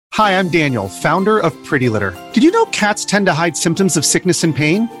Hi, I'm Daniel, founder of Pretty Litter. Did you know cats tend to hide symptoms of sickness and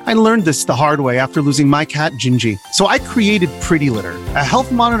pain? I learned this the hard way after losing my cat, Gingy. So I created Pretty Litter, a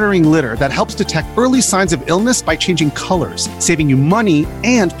health monitoring litter that helps detect early signs of illness by changing colors, saving you money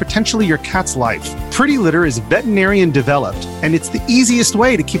and potentially your cat's life. Pretty Litter is veterinarian developed, and it's the easiest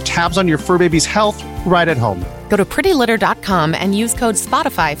way to keep tabs on your fur baby's health right at home. Go to prettylitter.com and use code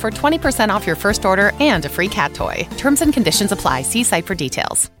SPOTIFY for 20% off your first order and a free cat toy. Terms and conditions apply. See site for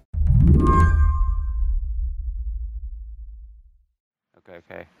details.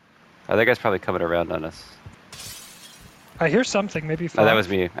 Okay. Oh, that guy's probably coming around on us. I hear something, maybe 5. Oh, that was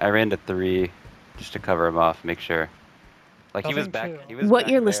me. I ran to 3 just to cover him off, make sure. Like he was back. What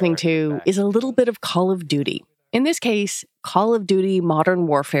you're listening to is a little bit of Call of Duty. In this case, Call of Duty Modern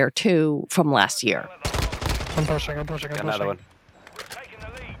Warfare 2 from last year. I'm pushing. Another one.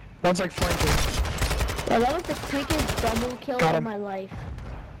 One's like flanking. Yeah, that was the quickest double kill of my life.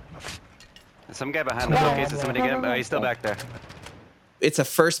 Some guy behind the bookcase. Is somebody get him? Oh, he's still back there. It's a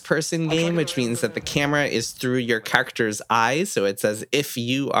first-person game, which means that the camera is through your character's eyes. So it's as if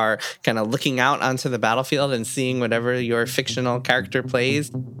you are kind of looking out onto the battlefield and seeing whatever your fictional character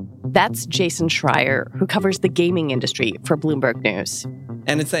plays. That's Jason Schreier, who covers the gaming industry for Bloomberg News.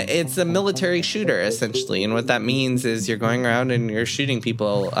 And it's a military shooter, essentially. And what that means is you're going around and you're shooting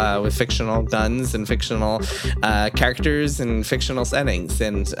people with fictional guns and fictional characters and fictional settings.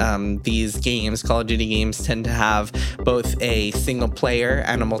 And these games, Call of Duty games, tend to have both a single player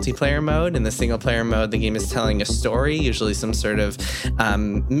and a multiplayer mode. In the single player mode, the game is telling a story, usually some sort of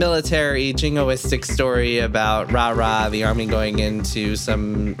military jingoistic story about rah-rah, the army going into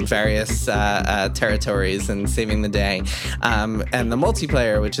some various territories and saving the day. And the multiplayer,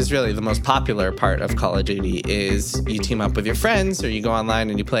 which is really the most popular part of Call of Duty, is you team up with your friends or you go online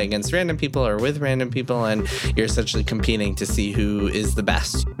and you play against random people or with random people, and you're essentially competing to see who is the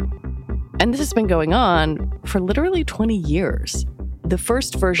best. And this has been going on for literally 20 years. The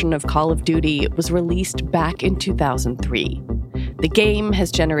first version of Call of Duty was released back in 2003. The game has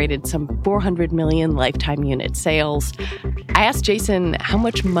generated some 400 million lifetime unit sales. I asked Jason how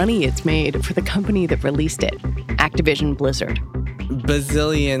much money it's made for the company that released it, Activision Blizzard.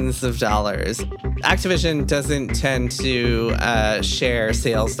 Bazillions of dollars. Activision doesn't tend to share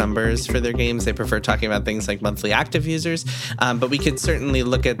sales numbers for their games. They prefer talking about things like monthly active users. But we could certainly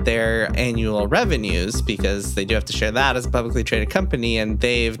look at their annual revenues, because they do have to share that as a publicly traded company. And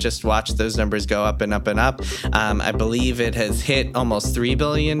they've just watched those numbers go up and up and up. I believe it has hit almost $3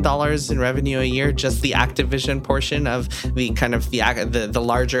 billion in revenue a year, just the Activision portion of the kind of the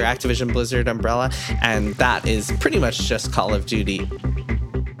larger Activision Blizzard umbrella. And that is pretty much just Call of Duty.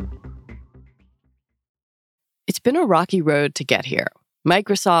 It's been a rocky road to get here.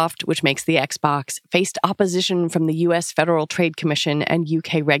 Microsoft, which makes the Xbox, faced opposition from the US Federal Trade Commission and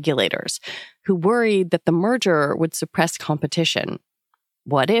UK regulators, who worried that the merger would suppress competition.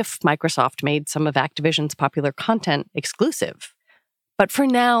 What if Microsoft made some of Activision's popular content exclusive? But for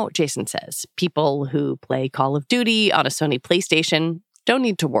now, Jason says, people who play Call of Duty on a Sony PlayStation don't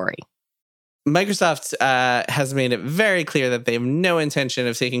need to worry. Microsoft has made it very clear that they have no intention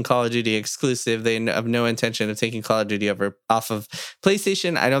of taking Call of Duty exclusive. They have no intention of taking Call of Duty off of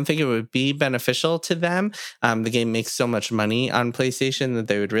PlayStation. I don't think it would be beneficial to them. The game makes so much money on PlayStation that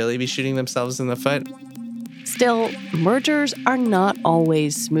they would really be shooting themselves in the foot. Still, mergers are not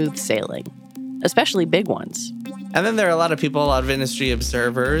always smooth sailing, especially big ones. And then there are a lot of industry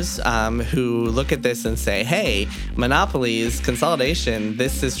observers who look at this and say, hey, monopolies, consolidation,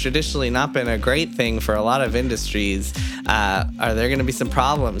 this has traditionally not been a great thing for a lot of industries. Are there going to be some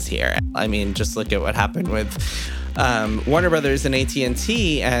problems here? I mean, just look at what happened with Warner Brothers and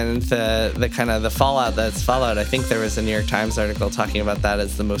AT&T and the kind of the fallout that's followed. I think there was a New York Times article talking about that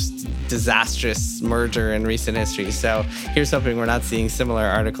as the most disastrous merger in recent history. So here's hoping we're not seeing similar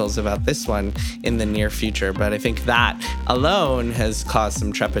articles about this one in the near future. But I think that alone has caused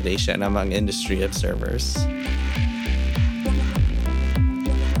some trepidation among industry observers.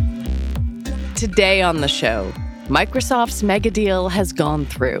 Today on the show, Microsoft's mega deal has gone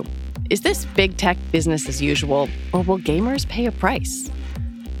through. Is this big tech business as usual, or will gamers pay a price?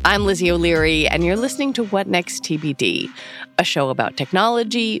 I'm Lizzie O'Leary, and you're listening to What Next TBD, a show about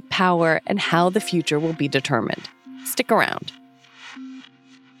technology, power, and how the future will be determined. Stick around.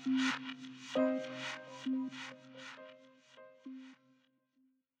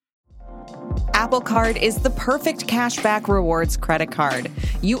 Apple Card is the perfect cashback rewards credit card.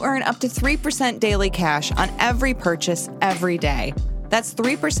 You earn up to 3% daily cash on every purchase every day. That's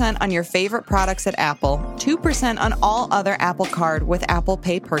 3% on your favorite products at Apple, 2% on all other Apple Card with Apple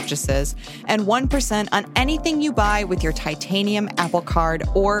Pay purchases, and 1% on anything you buy with your titanium Apple Card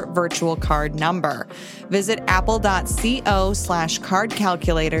or virtual card number. Visit apple.co/card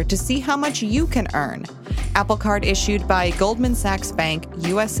calculator to see how much you can earn. Apple Card issued by Goldman Sachs Bank,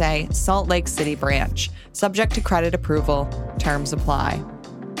 USA, Salt Lake City branch. Subject to credit approval. Terms apply.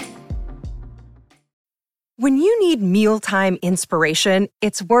 When you need mealtime inspiration,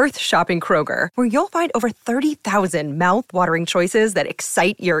 it's worth shopping Kroger, where you'll find over 30,000 mouth-watering choices that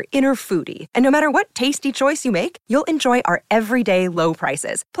excite your inner foodie. And no matter what tasty choice you make, you'll enjoy our everyday low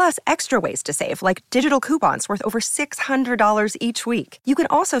prices, plus extra ways to save, like digital coupons worth over $600 each week. You can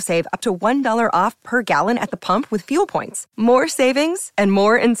also save up to $1 off per gallon at the pump with fuel points. More savings and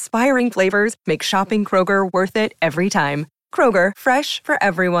more inspiring flavors make shopping Kroger worth it every time. Kroger, fresh for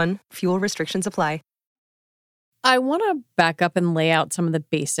everyone. Fuel restrictions apply. I want to back up and lay out some of the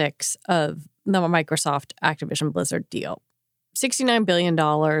basics of the Microsoft Activision Blizzard deal. $69 billion.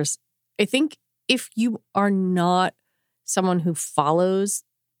 I think if you are not someone who follows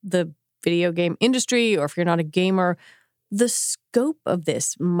the video game industry, or if you're not a gamer, the scope of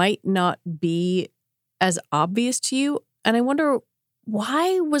this might not be as obvious to you. And I wonder,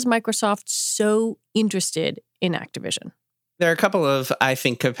 why was Microsoft so interested in Activision? There are a couple of, I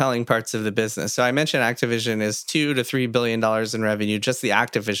think, compelling parts of the business. So I mentioned Activision is $2 to $3 billion in revenue, just the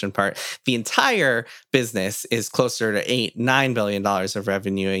Activision part. The entire business is closer to $9 billion of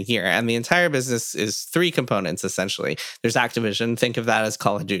revenue a year. And the entire business is three components, essentially. There's Activision. Think of that as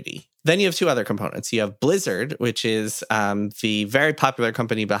Call of Duty. Then you have two other components. You have Blizzard, which is the very popular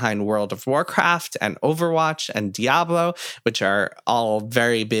company behind World of Warcraft and Overwatch and Diablo, which are all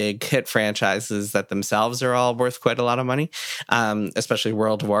very big hit franchises that themselves are all worth quite a lot of money, especially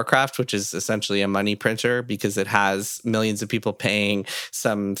World of Warcraft, which is essentially a money printer because it has millions of people paying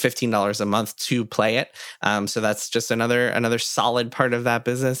some $15 a month to play it. So that's just another solid part of that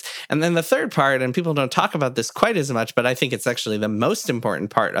business. And then the third part, and people don't talk about this quite as much, but I think it's actually the most important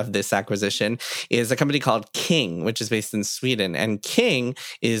part of this acquisition, is a company called King, which is based in Sweden. And King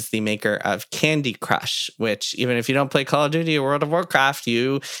is the maker of Candy Crush, which, even if you don't play Call of Duty or World of Warcraft,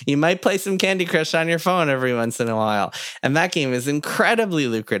 you might play some Candy Crush on your phone every once in a while. And that game is incredibly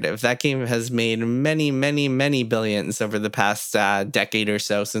lucrative. That game has made many, many, many billions over the past decade or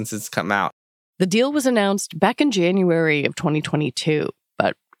so since it's come out. The deal was announced back in January of 2022,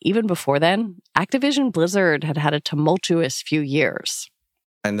 but even before then, Activision Blizzard had a tumultuous few years.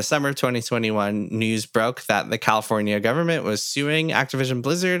 In the summer of 2021, news broke that the California government was suing Activision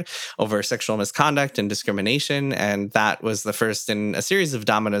Blizzard over sexual misconduct and discrimination, and that was the first in a series of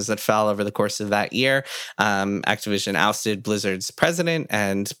dominoes that fell over the course of that year. Activision ousted Blizzard's president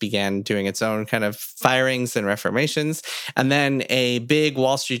and began doing its own kind of firings and reformations. And then a big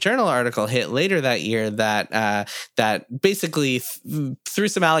Wall Street Journal article hit later that year that basically threw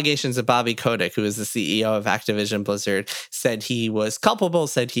some allegations at Bobby Kotick, who is the CEO of Activision Blizzard, said he was culpable,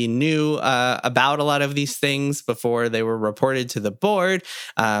 said he knew about a lot of these things before they were reported to the board,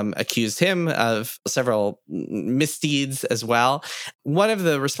 accused him of several misdeeds as well. One of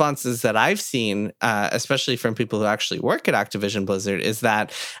the responses that I've seen, especially from people who actually work at Activision Blizzard, is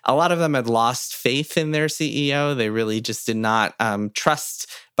that a lot of them had lost faith in their CEO. They really just did not trust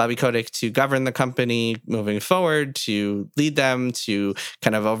Bobby Kotick to govern the company moving forward, to lead them, to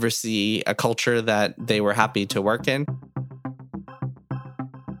kind of oversee a culture that they were happy to work in.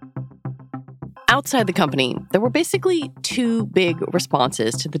 Outside the company, there were basically two big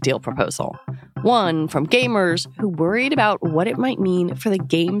responses to the deal proposal. One from gamers who worried about what it might mean for the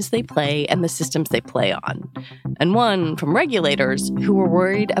games they play and the systems they play on. And one from regulators who were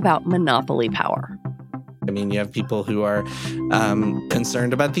worried about monopoly power. I mean, you have people who are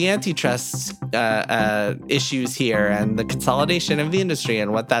concerned about the antitrust issues here and the consolidation of the industry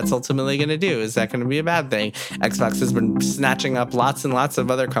and what that's ultimately going to do. Is that going to be a bad thing? Xbox has been snatching up lots and lots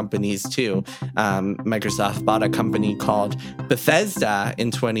of other companies, too. Microsoft bought a company called Bethesda in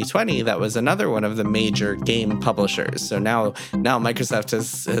 2020 that was another one of the major game publishers. So now Microsoft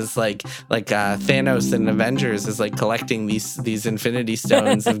is like Thanos in Avengers is like collecting these Infinity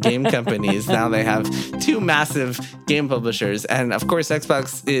Stones of game companies. Now they have two massive game publishers. And of course,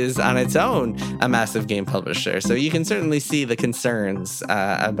 Xbox is on its own a massive game publisher. So you can certainly see the concerns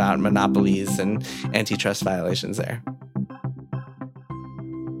about monopolies and antitrust violations there.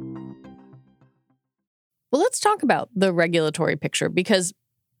 Well, let's talk about the regulatory picture, because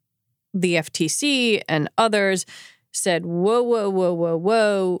the FTC and others said,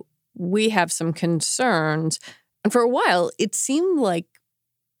 whoa, we have some concerns. And for a while, it seemed like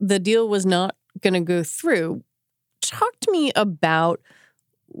the deal was not going to go through. talk to me about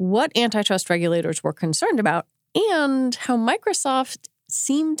what antitrust regulators were concerned about and how Microsoft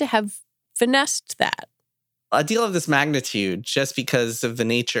seemed to have finessed that. A deal of this magnitude, just because of the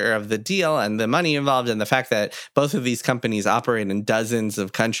nature of the deal and the money involved and the fact that both of these companies operate in dozens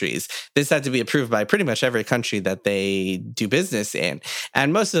of countries, this had to be approved by pretty much every country that they do business in.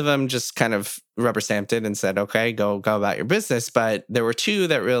 And most of them just kind of rubber stamped it and said, okay, go about your business. But there were two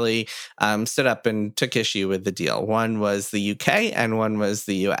that really stood up and took issue with the deal. One was the UK and one was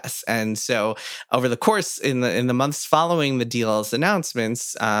the US. And so over the course, in the months following the deal's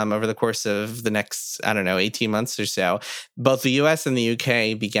announcements, over the course of the next, 18 months or so, both the US and the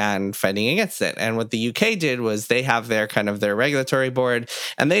UK began fighting against it. And what the UK did was they have their regulatory board,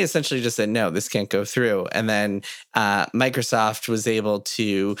 and they essentially just said, no, this can't go through. And then Microsoft was able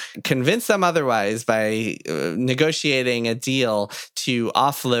to convince them otherwise by negotiating a deal to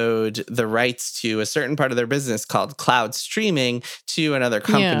offload the rights to a certain part of their business called cloud streaming to another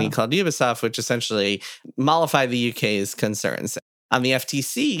company called Ubisoft, which essentially mollified the UK's concerns. On the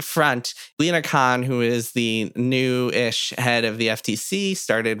FTC front, Lena Khan, who is the new-ish head of the FTC,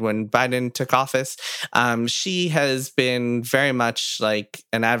 started when Biden took office. She has been very much like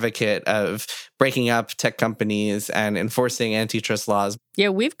an advocate of breaking up tech companies and enforcing antitrust laws. Yeah,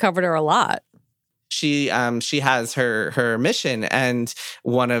 we've covered her a lot. She has her mission, and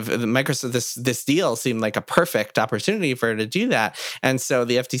one of the Microsoft, this deal seemed like a perfect opportunity for her to do that. And so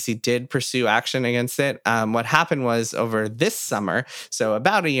the FTC did pursue action against it. What happened was over this summer, so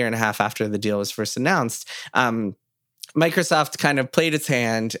about a year and a half after the deal was first announced, Microsoft kind of played its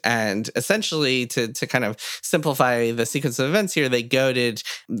hand, and essentially to kind of simplify the sequence of events here, they goaded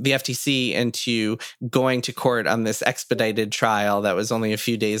the FTC into going to court on this expedited trial that was only a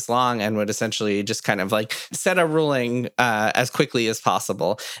few days long and would essentially just kind of like set a ruling as quickly as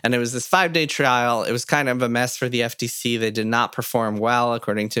possible. And it was this 5-day trial. It was kind of a mess for the FTC. They did not perform well,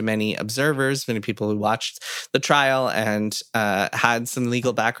 according to many observers, many people who watched the trial and had some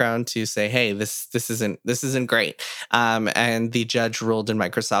legal background to say, hey, this isn't great. And the judge ruled in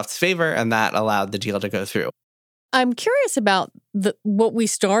Microsoft's favor, and that allowed the deal to go through. I'm curious about what we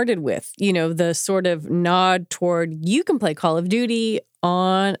started with, the sort of nod toward you can play Call of Duty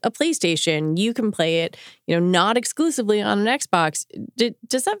on a PlayStation. You can play it, not exclusively on an Xbox.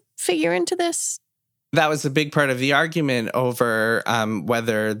 Does that figure into this? That was a big part of the argument over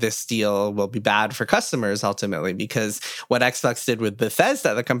whether this deal will be bad for customers ultimately, because what Xbox did with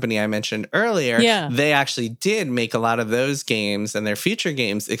Bethesda, the company I mentioned earlier, they actually did make a lot of those games and their future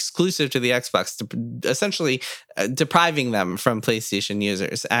games exclusive to the Xbox, essentially depriving them from PlayStation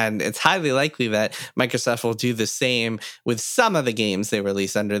users. And it's highly likely that Microsoft will do the same with some of the games they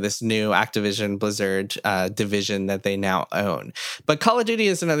release under this new Activision Blizzard division that they now own. But Call of Duty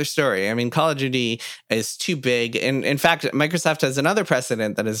is another story. I mean, Call of Duty is too big. And in fact, Microsoft has another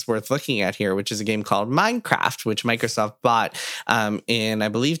precedent that is worth looking at here, which is a game called Minecraft, which Microsoft bought in, I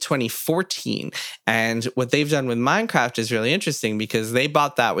believe, 2014. And what they've done with Minecraft is really interesting because they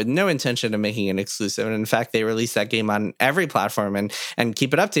bought that with no intention of making it exclusive. And in fact, they released that game on every platform and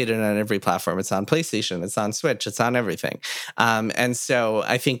keep it updated on every platform. It's on PlayStation, it's on Switch, it's on everything. And so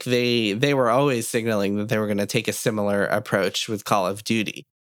I think they were always signaling that they were going to take a similar approach with Call of Duty.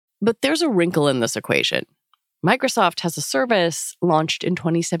 But there's a wrinkle in this equation. Microsoft has a service launched in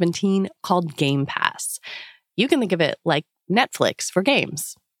 2017 called Game Pass. You can think of it like Netflix for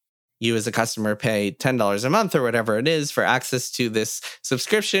games. You as a customer pay $10 a month or whatever it is for access to this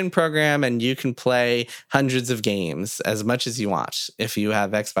subscription program, and you can play hundreds of games as much as you want. If you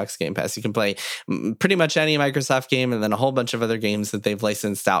have Xbox Game Pass, you can play pretty much any Microsoft game and then a whole bunch of other games that they've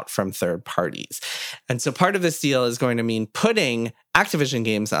licensed out from third parties. And so part of this deal is going to mean putting Activision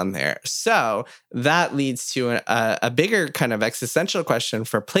games on there. So that leads to a bigger kind of existential question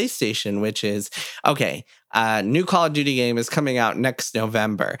for PlayStation, which is, okay, new Call of Duty game is coming out next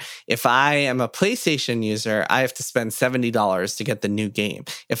November. If I am a PlayStation user, I have to spend $70 to get the new game.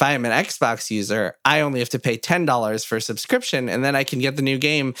 If I am an Xbox user, I only have to pay $10 for a subscription, and then I can get the new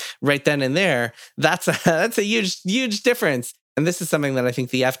game right then and there. That's a huge difference. And this is something that I think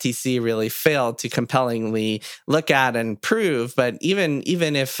the FTC really failed to compellingly look at and prove. But even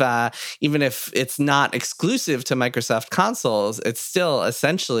if it's not exclusive to Microsoft consoles, it's still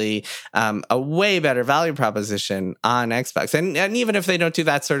essentially a way better value proposition on Xbox. And even if they don't do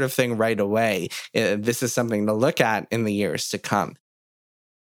that sort of thing right away, this is something to look at in the years to come.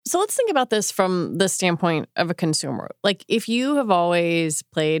 So let's think about this from the standpoint of a consumer. Like, if you have always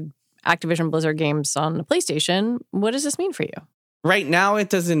played Activision Blizzard games on the PlayStation, what does this mean for you? Right now,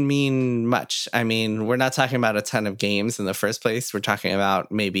 it doesn't mean much. I mean, we're not talking about a ton of games in the first place. We're talking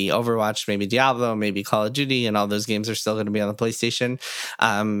about maybe Overwatch, maybe Diablo, maybe Call of Duty, and all those games are still going to be on the PlayStation,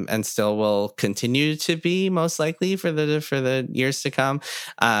 and still will continue to be most likely for the years to come.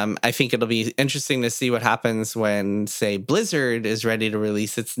 I think it'll be interesting to see what happens when, say, Blizzard is ready to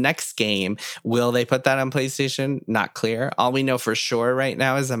release its next game. Will they put that on PlayStation? Not clear. All we know for sure right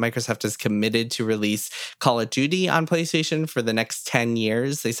now is that Microsoft is committed to release Call of Duty on PlayStation for the next 10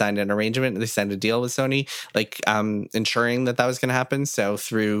 years. They signed an arrangement. They signed a deal with Sony, ensuring that was going to happen. So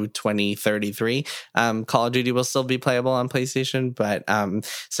through 2033, Call of Duty will still be playable on PlayStation. But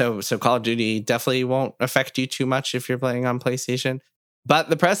so Call of Duty definitely won't affect you too much if you're playing on PlayStation.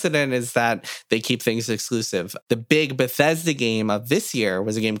 But the precedent is that they keep things exclusive. The big Bethesda game of this year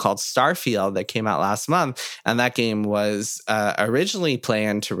was a game called Starfield that came out last month. And that game was originally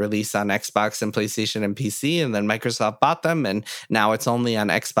planned to release on Xbox and PlayStation and PC. And then Microsoft bought them. And now it's only on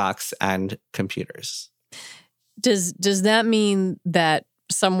Xbox and computers. Does that mean that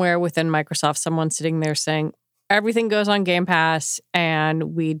somewhere within Microsoft, someone's sitting there saying, everything goes on Game Pass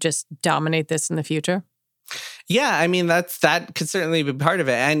and we just dominate this in the future? Yeah, I mean, that could certainly be part of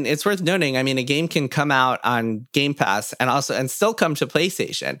it. And it's worth noting, I mean, a game can come out on Game Pass and still come to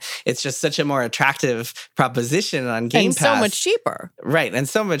PlayStation. It's just such a more attractive proposition on Game Pass. And so much cheaper. Right, and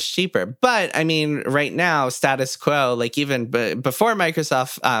so much cheaper. But, I mean, right now, status quo, like even before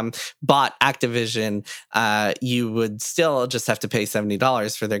Microsoft bought Activision, you would still just have to pay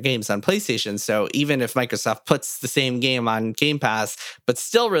 $70 for their games on PlayStation. So even if Microsoft puts the same game on Game Pass, but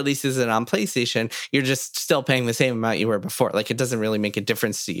still releases it on PlayStation, you're just still paying the same amount you were before. Like, it doesn't really make a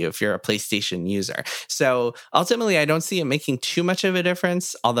difference to you if you're a PlayStation user. So ultimately, I don't see it making too much of a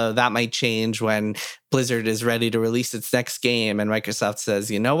difference, although that might change when Blizzard is ready to release its next game and Microsoft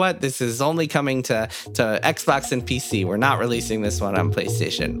says, you know what, this is only coming to Xbox and PC. We're not releasing this one on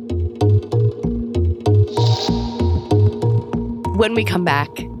PlayStation. When we come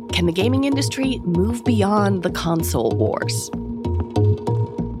back, can the gaming industry move beyond the console wars?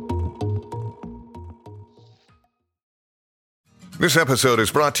 This episode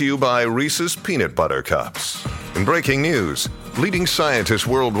is brought to you by Reese's Peanut Butter Cups. In breaking news, leading scientists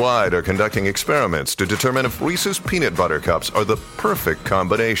worldwide are conducting experiments to determine if Reese's Peanut Butter Cups are the perfect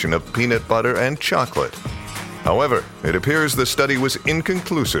combination of peanut butter and chocolate. However, it appears the study was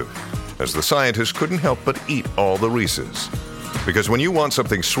inconclusive, as the scientists couldn't help but eat all the Reese's. Because when you want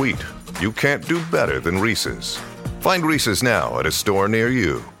something sweet, you can't do better than Reese's. Find Reese's now at a store near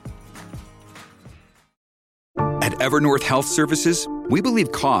you. At Evernorth Health Services, we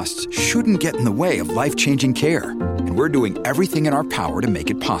believe costs shouldn't get in the way of life-changing care, and we're doing everything in our power to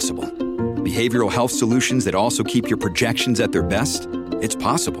make it possible. Behavioral health solutions that also keep your projections at their best? It's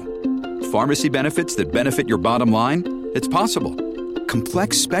possible. Pharmacy benefits that benefit your bottom line? It's possible.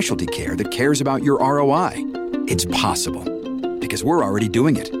 Complex specialty care that cares about your ROI? It's possible. Because we're already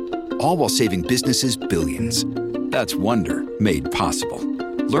doing it. All while saving businesses billions. That's Wonder made possible.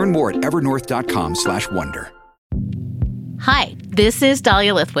 Learn more at evernorth.com/wonder. Hi, this is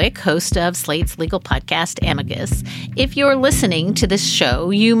Dahlia Lithwick, host of Slate's legal podcast, Amicus. If you're listening to this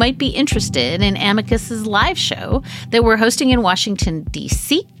show, you might be interested in Amicus's live show that we're hosting in Washington,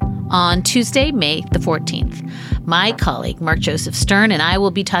 D.C. on Tuesday, May the 14th. My colleague, Mark Joseph Stern, and I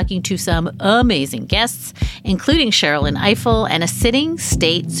will be talking to some amazing guests, including Sherilyn Ifill and a sitting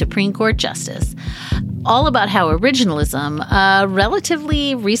state Supreme Court justice, all about how originalism, a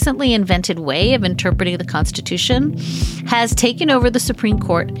relatively recently invented way of interpreting the Constitution, has taken over the Supreme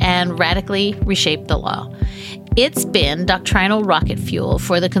Court and radically reshaped the law. It's been doctrinal rocket fuel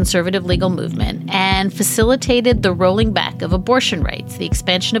for the conservative legal movement and facilitated the rolling back of abortion rights, the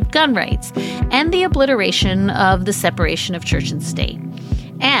expansion of gun rights, and the obliteration of the separation of church and state.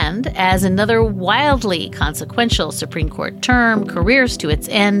 And as another wildly consequential Supreme Court term careers to its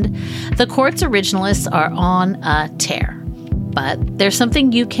end, the court's originalists are on a tear. But there's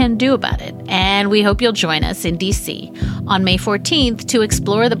something you can do about it, and we hope you'll join us in D.C. on May 14th to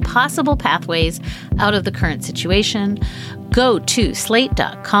explore the possible pathways out of the current situation. Go to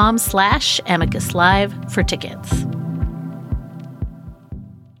slate.com/Amicus Live for tickets.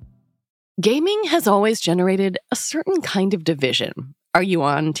 Gaming has always generated a certain kind of division. Are you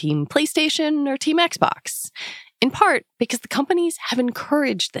on Team PlayStation or Team Xbox? In part because the companies have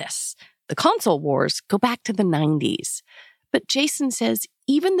encouraged this. The console wars go back to the 90s. But Jason says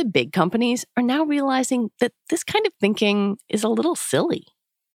even the big companies are now realizing that this kind of thinking is a little silly.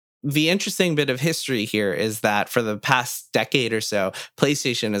 the interesting bit of history here is that for the past decade or so,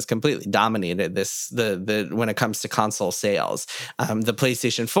 PlayStation has completely dominated the when it comes to console sales. The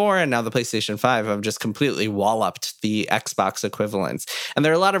PlayStation 4 and now the PlayStation 5 have just completely walloped the Xbox equivalents. And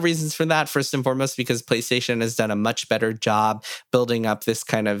there are a lot of reasons for that. First and foremost, because PlayStation has done a much better job building up this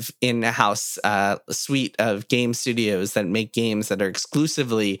kind of in-house suite of game studios that make games that are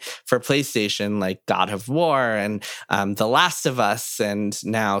exclusively for PlayStation, like God of War and The Last of Us, and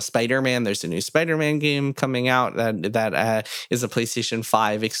now Spider-Man. There's a new Spider-Man game coming out that is a PlayStation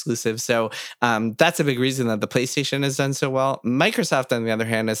 5 exclusive. So that's a big reason that the PlayStation has done so well. Microsoft, on the other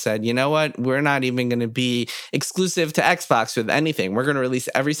hand, has said, you know what? We're not even going to be exclusive to Xbox with anything. We're going to release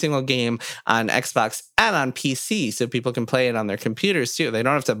every single game on Xbox and on PC so people can play it on their computers too. They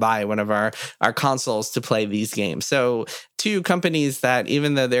don't have to buy one of our consoles to play these games. So two companies that,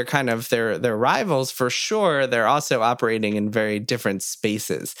 even though they're kind of their rivals for sure, they're also operating in very different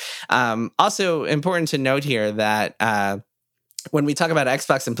spaces. Also important to note here that when we talk about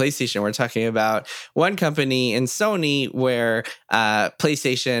Xbox and PlayStation, we're talking about one company in Sony where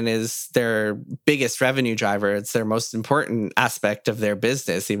PlayStation is their biggest revenue driver. It's their most important aspect of their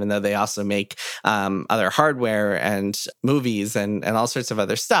business, even though they also make other hardware and movies and all sorts of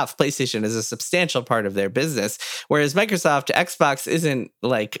other stuff. PlayStation is a substantial part of their business, whereas Microsoft, Xbox isn't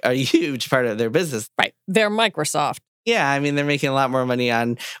like a huge part of their business. Right. They're Microsoft. Yeah, I mean, they're making a lot more money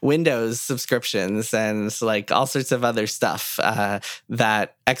on Windows subscriptions and like all sorts of other stuff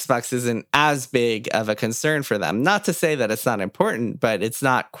that Xbox isn't as big of a concern for them. Not to say that it's not important, but it's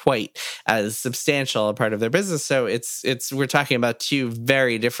not quite as substantial a part of their business. So we're talking about two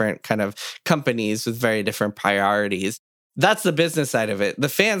very different kind of companies with very different priorities. That's the business side of it. The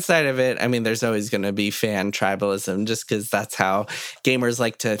fan side of it, I mean, there's always going to be fan tribalism just because that's how gamers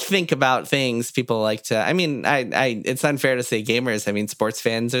like to think about things. People like to, I mean, it's unfair to say gamers. I mean, sports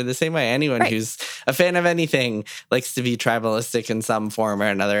fans are the same way. Anyone who's a fan of anything likes to be tribalistic in some form or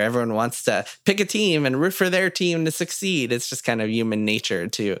another. Everyone wants to pick a team and root for their team to succeed. It's just kind of human nature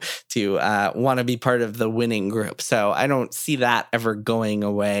to want to be part of the winning group. So I don't see that ever going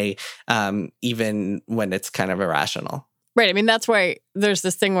away, even when it's kind of irrational. Right. I mean, that's why there's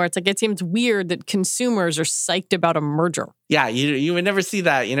this thing where it's like, it seems weird that consumers are psyched about a merger. Yeah, you would never see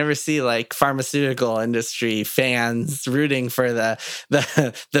that. You never see like pharmaceutical industry fans rooting for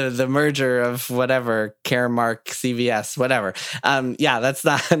the merger of whatever, Caremark, CVS, whatever. Yeah, that's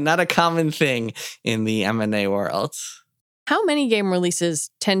not a common thing in the M&A world. How many game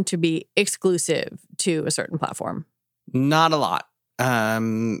releases tend to be exclusive to a certain platform? Not a lot.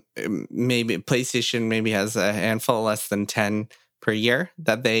 Maybe PlayStation maybe has a handful, less than 10 per year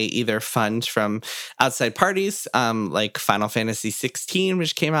that they either fund from outside parties, like Final Fantasy 16,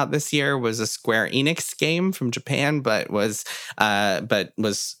 which came out this year, was a Square Enix game from Japan, but was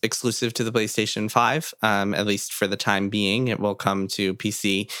exclusive to the PlayStation 5, at least for the time being. It will come to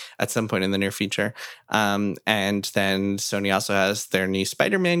PC at some point in the near future. And then Sony also has their new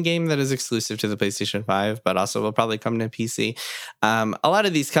Spider-Man game that is exclusive to the PlayStation 5, but also will probably come to PC. A lot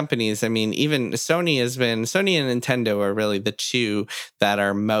of these companies, I mean, even Sony and Nintendo are really the two that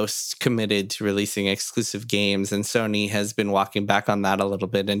are most committed to releasing exclusive games. And Sony has been walking back on that a little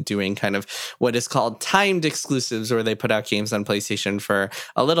bit and doing kind of what is called timed exclusives, where they put out games on PlayStation for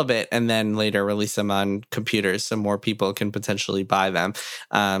a little bit and then later release them on computers so more people can potentially buy them.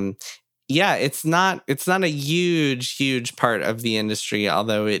 Yeah, it's not a huge part of the industry,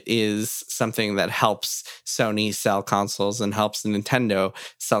 although it is something that helps Sony sell consoles and helps Nintendo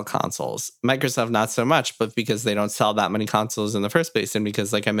sell consoles. Microsoft, not so much, but because they don't sell that many consoles in the first place, and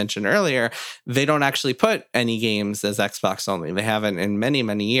because, like I mentioned earlier, they don't actually put any games as Xbox only. They haven't in many,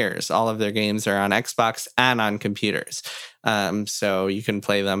 many years. All of their games are on Xbox and on computers. So you can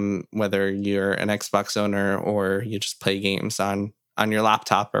play them whether you're an Xbox owner or you just play games on your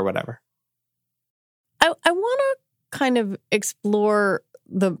laptop or whatever. I want to kind of explore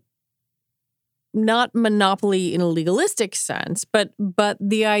the not monopoly in a legalistic sense, but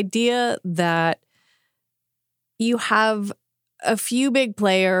the idea that you have a few big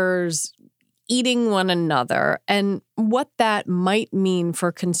players eating one another and what that might mean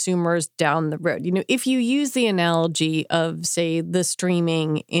for consumers down the road. You know, if you use the analogy of, say, the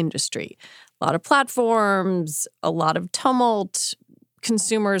streaming industry, a lot of platforms, a lot of tumult,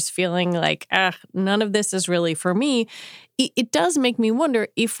 consumers feeling like, none of this is really for me, it does make me wonder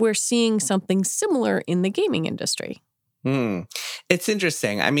if we're seeing something similar in the gaming industry. It's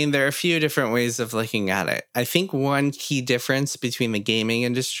interesting. I mean, there are a few different ways of looking at it. I think one key difference between the gaming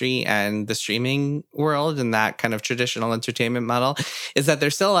industry and the streaming world and that kind of traditional entertainment model is that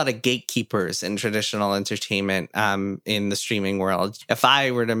there's still a lot of gatekeepers in traditional entertainment in the streaming world. If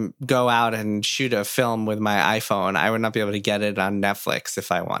I were to go out and shoot a film with my iPhone, I would not be able to get it on Netflix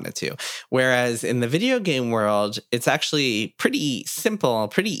if I wanted to. Whereas in the video game world, it's actually pretty simple,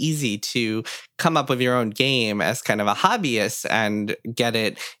 pretty easy to come up with your own game as kind of a hobbyist and get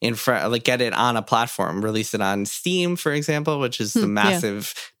it in front, like get it on a platform, release it on Steam, for example, which is the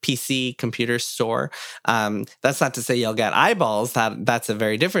massive PC computer store. That's not to say you'll get eyeballs. That's a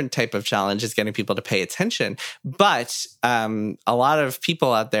very different type of challenge, is getting people to pay attention. But a lot of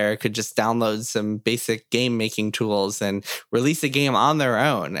people out there could just download some basic game making tools and release a game on their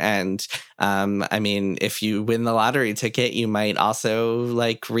own. And I mean, if you win the lottery ticket, you might also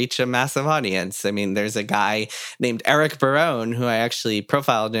like reach a massive audience. I mean, there's a guy named Eric Barone who I actually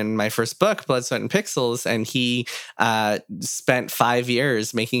profiled in my first book, Blood, Sweat, and Pixels, and he spent 5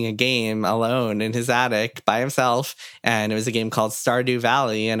 years making a game alone in his attic by himself, and it was a game called Stardew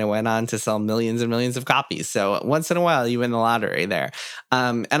Valley, and it went on to sell millions and millions of copies. So once in a while, you win the lottery there.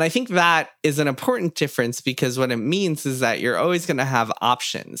 And I think that is an important difference, because what it means is that you're always going to have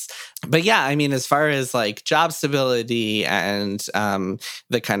options. But yeah, I mean, as far as like job stability and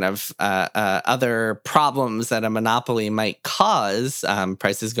the kind of other problems that a monopoly might cause,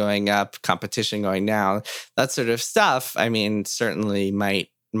 prices going up, competition going down, that sort of stuff, I mean, certainly might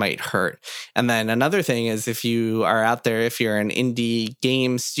hurt. And then another thing is, if you are out there, if you're an indie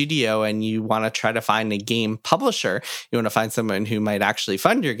game studio and you want to try to find a game publisher, you want to find someone who might actually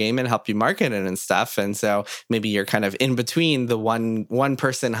fund your game and help you market it and stuff. And so maybe you're kind of in between the one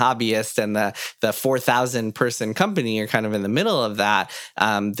person hobbyist and the 4,000 person company. You're kind of in the middle of that.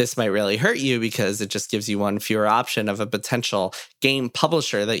 This might really hurt you, because it just gives you one fewer option of a potential game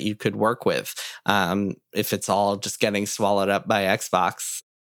publisher that you could work with, if it's all just getting swallowed up by Xbox.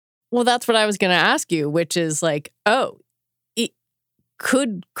 Well, that's what I was going to ask you, which is like,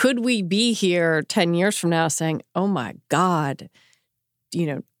 could we be here 10 years from now saying, oh my God,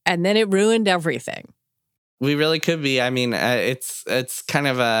 and then it ruined everything? We really could be. I mean, it's kind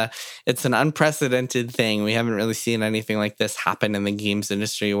of it's an unprecedented thing. We haven't really seen anything like this happen in the games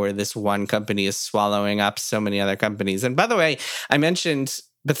industry, where this one company is swallowing up so many other companies. And by the way, I mentioned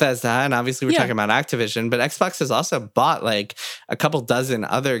Bethesda, and obviously we're talking about Activision, but Xbox has also bought like a couple dozen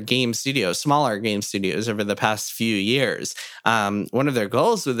other game studios, smaller game studios, over the past few years. One of their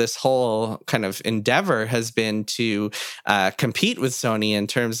goals with this whole kind of endeavor has been to compete with Sony in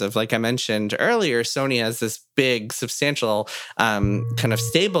terms of, like I mentioned earlier, Sony has this big, substantial kind of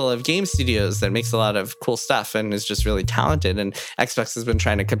stable of game studios that makes a lot of cool stuff and is just really talented. And Xbox has been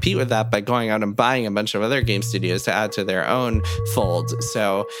trying to compete with that by going out and buying a bunch of other game studios to add to their own fold.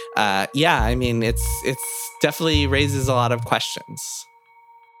 So yeah, I mean, it's definitely raises a lot of questions.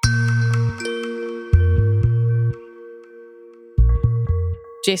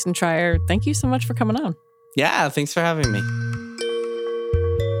 Jason Schreier, thank you so much for coming on. Yeah, thanks for having me.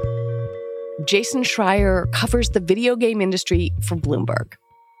 Jason Schreier covers the video game industry for Bloomberg.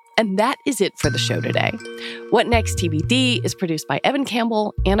 And that is it for the show today. What Next TBD is produced by Evan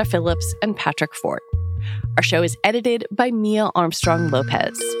Campbell, Anna Phillips, and Patrick Fort. Our show is edited by Mia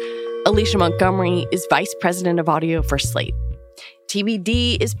Armstrong-Lopez. Alicia Montgomery is Vice President of Audio for Slate.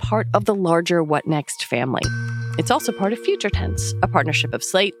 TBD is part of the larger What Next family. It's also part of Future Tense, a partnership of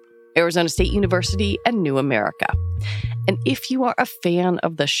Slate, Arizona State University, and New America. And if you are a fan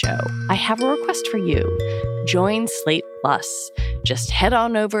of the show, I have a request for you. Join Slate Plus. Just head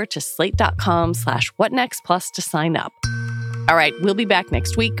on over to slate.com/whatnextplus to sign up. All right, we'll be back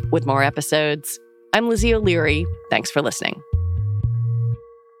next week with more episodes. I'm Lizzie O'Leary. Thanks for listening.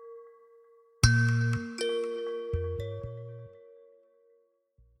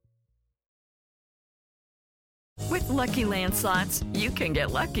 With Lucky Land Slots, you can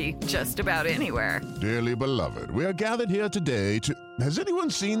get lucky just about anywhere. Dearly beloved, we are gathered here today to... Has anyone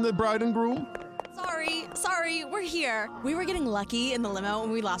seen the bride and groom? Sorry, we're here. We were getting lucky in the limo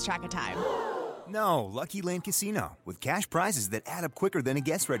and we lost track of time. No, Lucky Land Casino, with cash prizes that add up quicker than a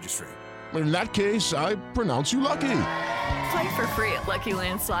guest registry. In that case, I pronounce you lucky. Play for free at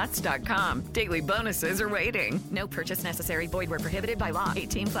LuckyLandSlots.com. Daily bonuses are waiting. No purchase necessary. Void where prohibited by law.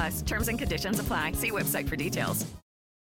 18+. Terms and conditions apply. See website for details.